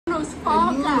lose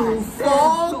focus.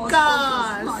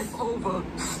 Focus. Life over.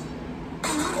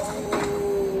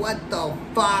 Oh, what the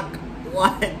fuck?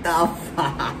 What the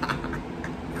fuck?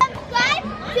 Subscribe to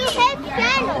his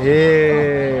channel.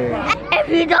 Yeah. If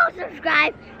you don't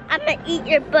subscribe, I'm gonna eat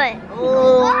your butt.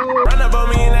 Oh. Run up on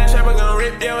me in that shop, I'm gonna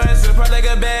rip your ass apart like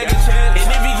a bag of chips. And if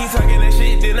you keep talking that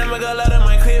shit, then I'ma go load up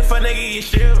my clip for nigga get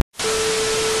stripped.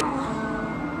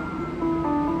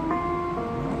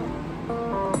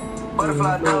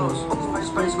 Butterfly nose,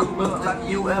 space cool look like a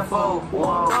UFO.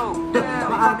 Whoa,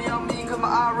 damn, you me on me cause my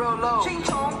eye real low. Ching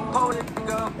chong, hold it,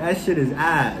 go. That shit is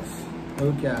ass.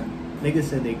 Okay. Niggas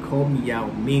said they called me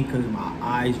out mean cause my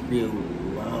eyes real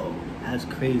low. That's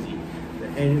crazy.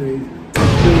 But anyways,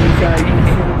 try to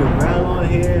use the ground on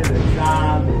here, the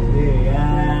job is their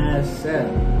ass set.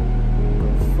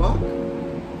 The fuck?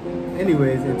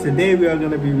 Anyways, and today we are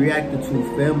gonna be reacting to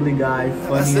Family Guy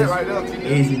funniest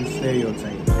Asian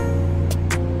stereotype.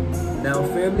 Now,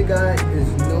 Family Guy is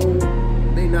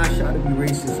they not trying to be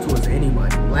racist towards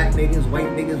anybody. Black niggas, white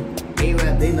niggas,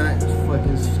 Arab, they not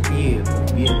fucking scared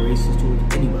of being racist towards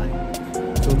anybody.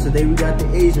 So today we got the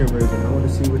Asian version. I want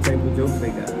to see what type of jokes they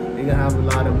got. They gonna have a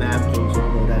lot of math jokes, you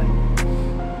know that.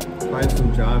 Probably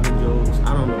some driving jokes.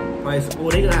 I don't know. Probably some,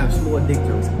 they gonna have small dick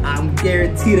jokes. I'm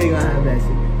guaranteed they gonna have that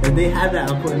shit. If they have that,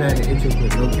 I'm putting that in the intro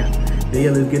clip, no cap. But yeah,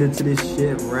 let's get into this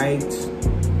shit right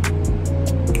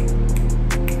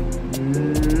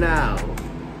now.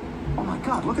 Oh my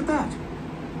god, look at that.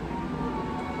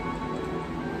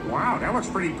 Wow, that looks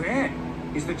pretty bad.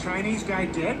 Is the Chinese guy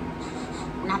dead?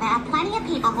 Now, there are plenty of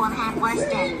people who have had worse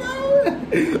days.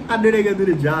 I knew they gonna do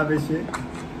the job and shit.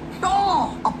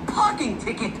 Oh, a parking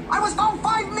ticket. I was found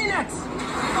 5 minutes.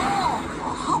 Oh,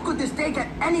 how could this day get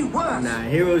any worse? Nah,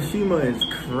 Hiroshima is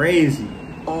crazy.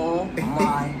 Oh my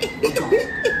god.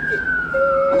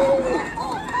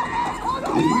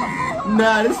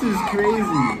 Nah, this is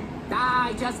crazy.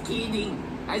 Ah, just kidding.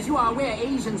 As you are aware,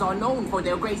 Asians are known for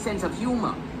their great sense of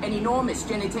humor, and enormous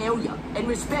genitalia, and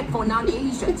respect for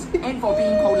non-Asians, and for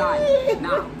being polite.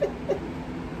 Now.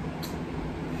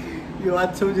 Yo, I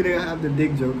told you they gonna have the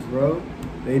dick jokes, bro.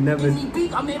 They never. Give me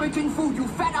big American food, you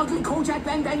fat, ugly, Kojak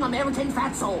Bang Bang American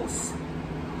fat souls.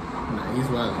 Nah, he's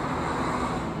wild.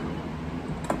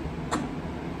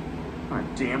 Oh,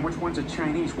 damn, which one's a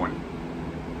Chinese one?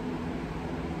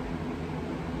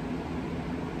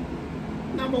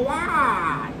 Number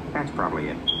one. That's probably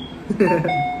it.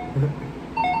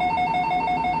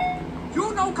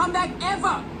 You don't come back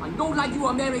ever. I don't like you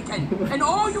American. And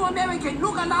all you American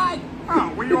look alike. Oh,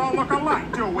 we all look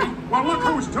alike, do we? Well, look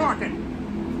who's talking.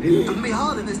 It couldn't be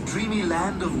hard in this dreamy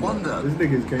land of wonder. This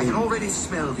nigga's I crazy. can already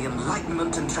smell the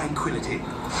enlightenment and tranquility.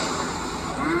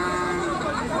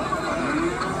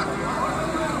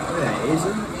 Yeah,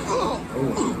 Asian? Oh.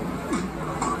 Oh.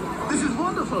 This is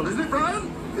wonderful, isn't it, Brian?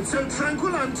 It's so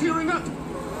tranquil, I'm tearing up.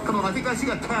 Come on, I think I see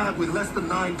a cab with less than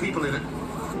 9 people in it.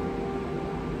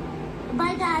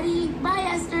 Bye, Daddy. Bye,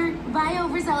 Esther. Bye,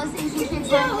 overzealous Asian kids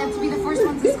lining up to be the first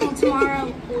ones to school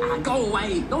tomorrow. Ah, go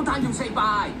away. No time to say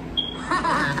bye.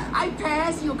 I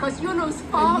pass you because you lose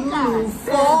focus.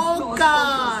 Focus.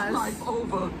 Life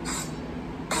over.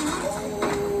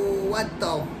 Oh, what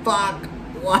the fuck?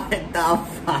 What the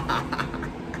fuck?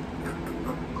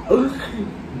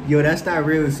 Yo, that's that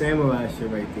real samurai shit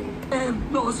right there.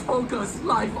 And lost focus.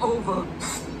 Life over.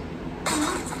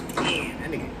 Damn, that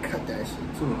nigga cut that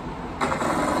shit too.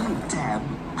 Oh, damn.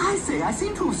 I say, I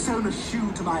seem to have sewn a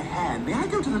shoe to my hand. May I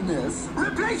go to the nurse?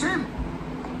 Replace him!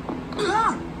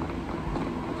 Ah!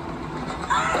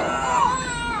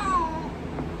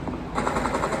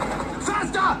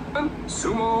 Faster!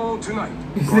 Sumo tonight.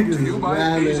 These Brought niggas to you is by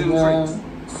wildin', Asian bro. Drinks.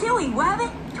 Silly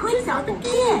rabbit. Twins out the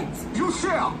kids. You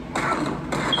shall!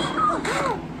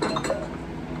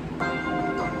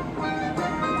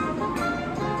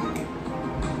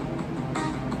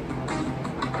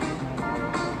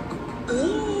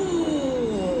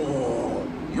 Oh!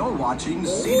 You're watching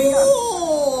CBS.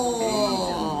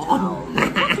 What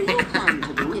do you plan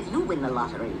to do if you win the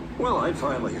lottery? Well, I'd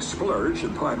finally splurge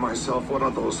and buy myself one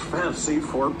of those fancy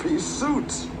 4-piece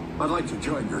suits. I'd like to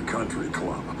join your country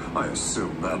club. I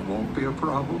assume that won't be a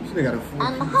problem. They got a full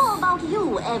And how about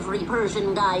you, every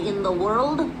Persian guy in the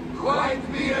world? White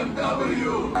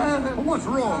BMW! What's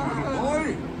wrong, little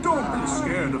boy? Don't be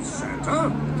scared of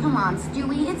Santa. Come on,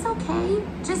 Stewie, it's okay.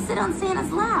 Just sit on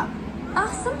Santa's lap.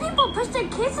 Some people push their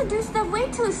kids to do stuff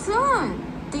way too soon.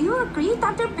 Do you agree,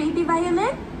 Dr. Baby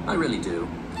Violin? I really do.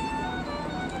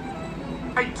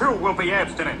 I too will be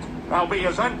abstinent. I'll be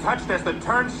as untouched as the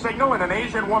turn signal in an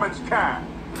Asian woman's car.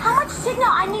 How much signal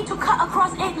I need to cut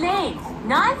across 8 lanes?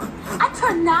 None? I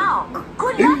turn now.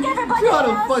 Good luck, everybody Trying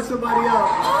to else. fuck somebody up.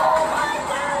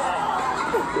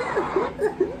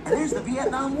 And there's the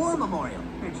Vietnam War Memorial.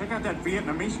 Hey, check out that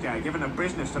Vietnamese guy giving the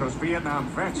business to those Vietnam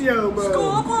vets. Yo, bro.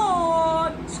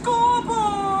 Scoreboard!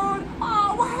 Scoreboard!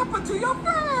 Oh, what happened to your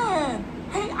friend?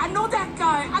 Hey, I know that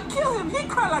guy. I killed him. He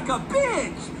cried like a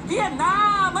bitch.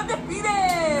 Vietnam, undefeated.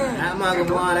 I'm not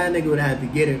gonna lie, that nigga would have to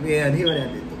get it, man. He would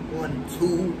have to do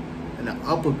 1-2 and an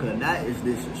uppercut. That is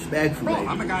disrespectful. Bro, ladies.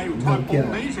 I'm the guy who No taught cap.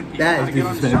 old Asian people That how is to get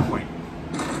on the disrespectful. subway.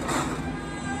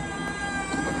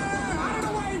 Out of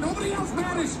the way! Nobody else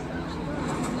matters!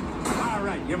 All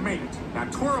right, you made it. Now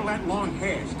twirl that long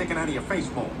hair sticking out of your face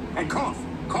bowl. And cough.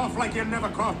 Cough like you never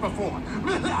coughed before.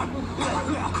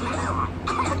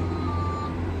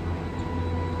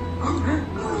 So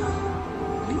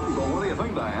what do you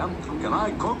think, Diane? Can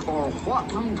I cook or what?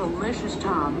 Delicious,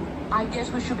 Tom. I guess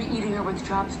we should be eating her with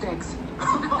chopsticks.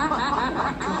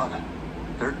 God,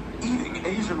 they're eating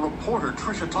Asian reporter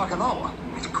Trisha Takanawa.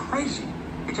 It's crazy.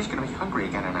 You're just gonna be hungry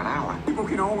again in an hour. People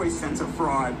can always sense a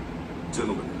fraud.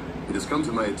 Gentlemen, it has come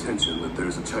to my attention that there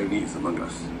is a Chinese among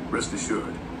us. Rest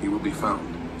assured, he will be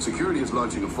found. Security is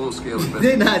launching a full-scale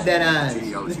They're not that eyes.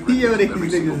 genealogy Yo, record these of every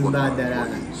niggas single is one of not our that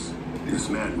eyes. employees. This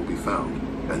man will be found,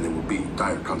 and there will be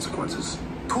dire consequences.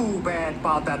 Too bad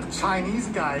about that Chinese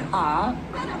guy, huh?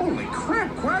 Holy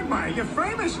crap, Quagmire, you're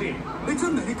famous here. It's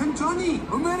American Johnny.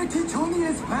 American Johnny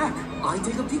is back. I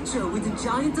take a picture with the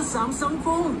giant Samsung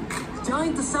phone.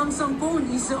 Giant Samsung phone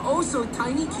is also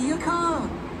tiny Kia car.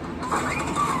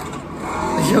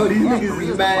 Yo, these niggas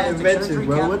is mad inventions,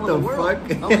 bro. What the fuck?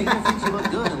 Nobody here thinks you look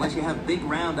good unless you have big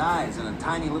round eyes and a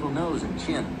tiny little nose and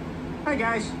chin. Hey,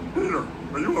 guys. Peter,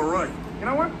 are you all right? You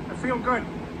know what? I feel good.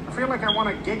 I feel like I want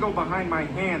to giggle behind my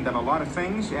hand on a lot of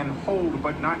things and hold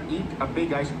but not eat a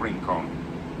big ice cream cone.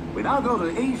 We now go to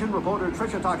Asian reporter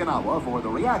Trisha Takanawa for the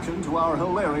reaction to our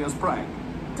hilarious prank.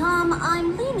 Tom,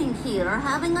 I'm leaning here,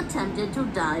 having attempted to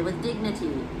die with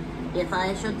dignity. If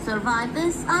I should survive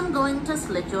this, I'm going to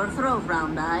slit your throat,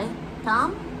 Round Eye.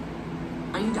 Tom?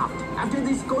 And after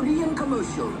this Korean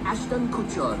commercial, Ashton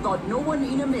Kutcher thought no one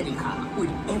in America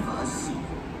would ever see.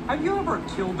 Have you ever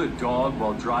killed a dog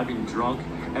while driving drunk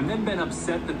and then been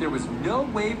upset that there was no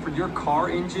way for your car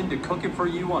engine to cook it for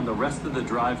you on the rest of the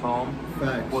drive home?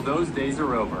 Facts. Well, those days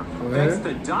are over. Where? Thanks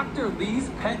to Dr. Lee's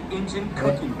Pet Engine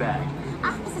Cooking Bag.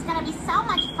 Oh, this is gonna be so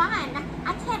much fun.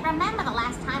 I can't remember the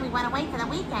last time we went away for the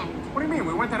weekend. What do you mean?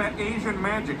 We went to that Asian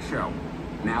magic show.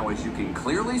 Now, as you can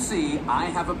clearly see, I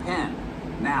have a pen.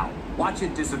 Now, watch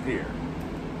it disappear.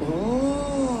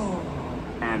 Oh.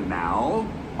 And now...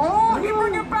 Oh, he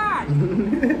bring it back!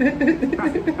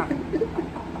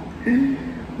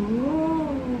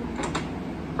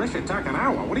 Trisha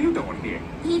Takanawa, what are you doing here?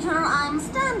 Peter, I'm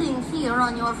standing here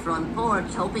on your front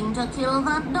porch hoping to kill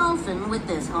that dolphin with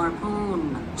this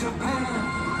harpoon. Japan,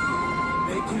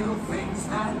 they kill things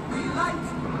that we like.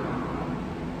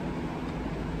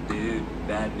 Dude,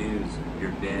 bad news.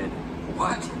 You're dead.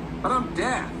 What? But I'm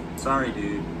dead. Sorry,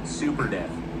 dude. Super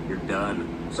death. You're done.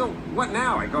 So, what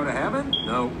now? I go to heaven?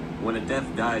 No, when a death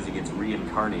dies, it gets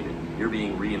reincarnated. You're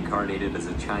being reincarnated as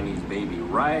a Chinese baby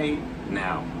right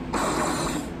now.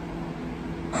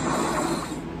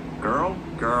 Girl.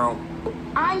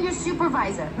 I'm your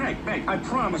supervisor. Meg, I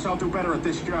promise I'll do better at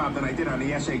this job than I did on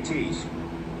the SATs.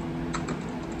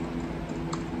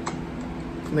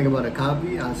 Think about a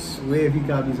copy? I swear if he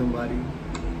copies somebody.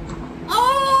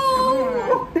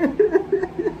 Oh!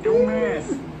 Do math.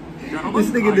 This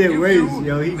nigga did worse,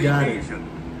 yo. He got it.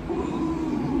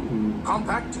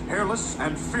 Compact, hairless,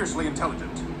 and fiercely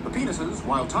intelligent. The penises,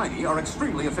 while tiny, are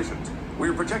extremely efficient.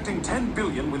 We're projecting 10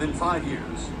 billion within 5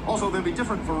 years. Also, there'll be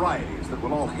different varieties that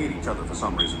will all hate each other for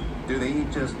some reason. Do they eat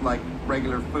just like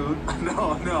regular food?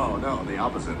 No, the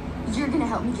opposite. You're gonna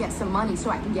help me get some money so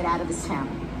I can get out of this town.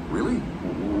 Really?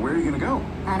 Where are you gonna go?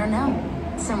 I don't know.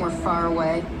 Somewhere far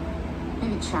away.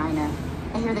 Maybe China.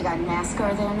 I hear they got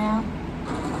NASCAR there now.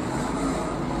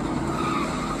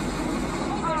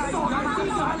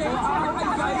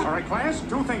 All right, class,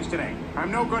 two things today.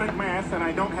 I'm no good at math, and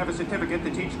I don't have a certificate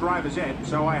to teach driver's ed,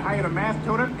 so I hired a math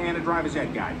tutor and a driver's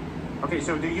ed guy. Okay,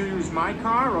 so do you use my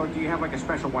car, or do you have like a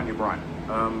special one you brought?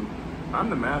 I'm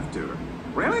the math tutor.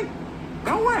 Really?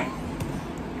 No way.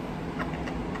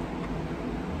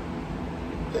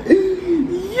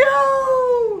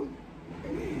 Yo!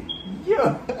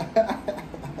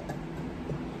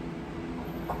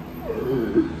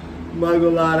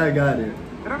 Margolad, I got it.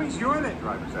 That means you're the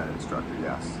driver's ed instructor,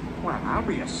 yes. Well, I'll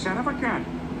be a son of a gun.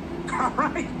 All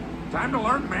right, time to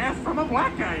learn math from a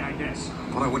black guy, I guess.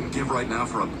 What I wouldn't give right now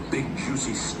for a big,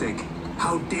 juicy steak.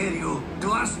 How dare you?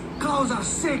 To us, cows are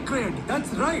sacred.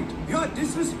 That's right. You're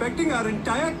disrespecting our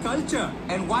entire culture.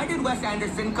 And why did Wes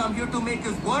Anderson come here to make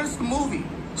his worst movie?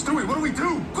 Stewie, what do we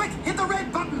do? Quick, hit the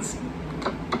red buttons.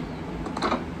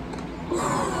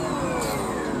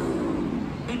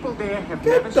 People there have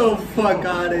Get never the seen fuck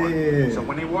people outta before. here. So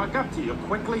when they walk up to you,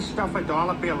 quickly stuff a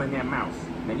dollar bill in their mouth.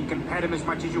 Then you can pet them as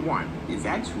much as you want. Is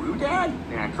that true, Dad?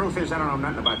 Yeah, truth is, I don't know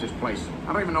nothing about this place.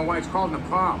 I don't even know why it's called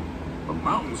Nepal. The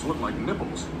mountains look like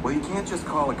nipples. Well, you can't just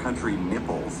call a country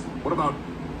nipples. What about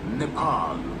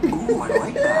Nepal? Ooh, I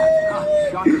like that.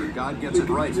 Shocker, God gets it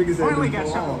right. Finally got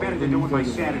something better to do with my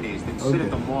Okay. Saturdays than sit at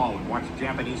the mall and watch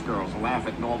Japanese girls laugh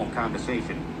at normal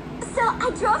conversation. So I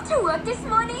drove to work this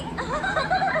morning and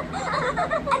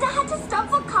I had to stop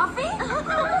for coffee.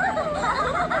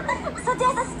 So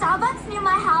there's a Starbucks near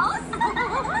my house.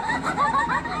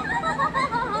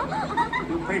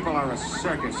 You people are a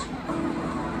circus.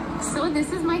 So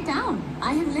this is my town.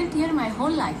 I have lived here my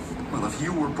whole life. Well, if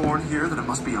you were born here, then it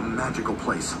must be a magical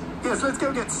place. Yes, let's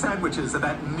go get sandwiches at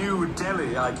that new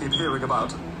deli I keep hearing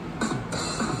about.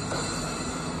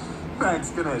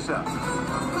 Thanks, Ganesha.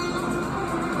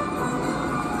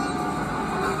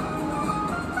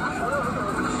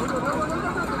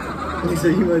 So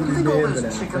he must be Think all mad for those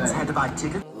that. chickens had to buy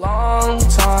tickets? Long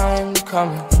time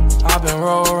coming. I've been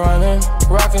road running,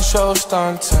 rocking show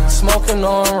stunting, smoking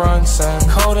on runsin',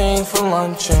 codeine for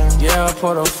luncheon. Yeah, I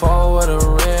put a 4 with a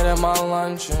red at my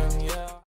luncheon. Yeah.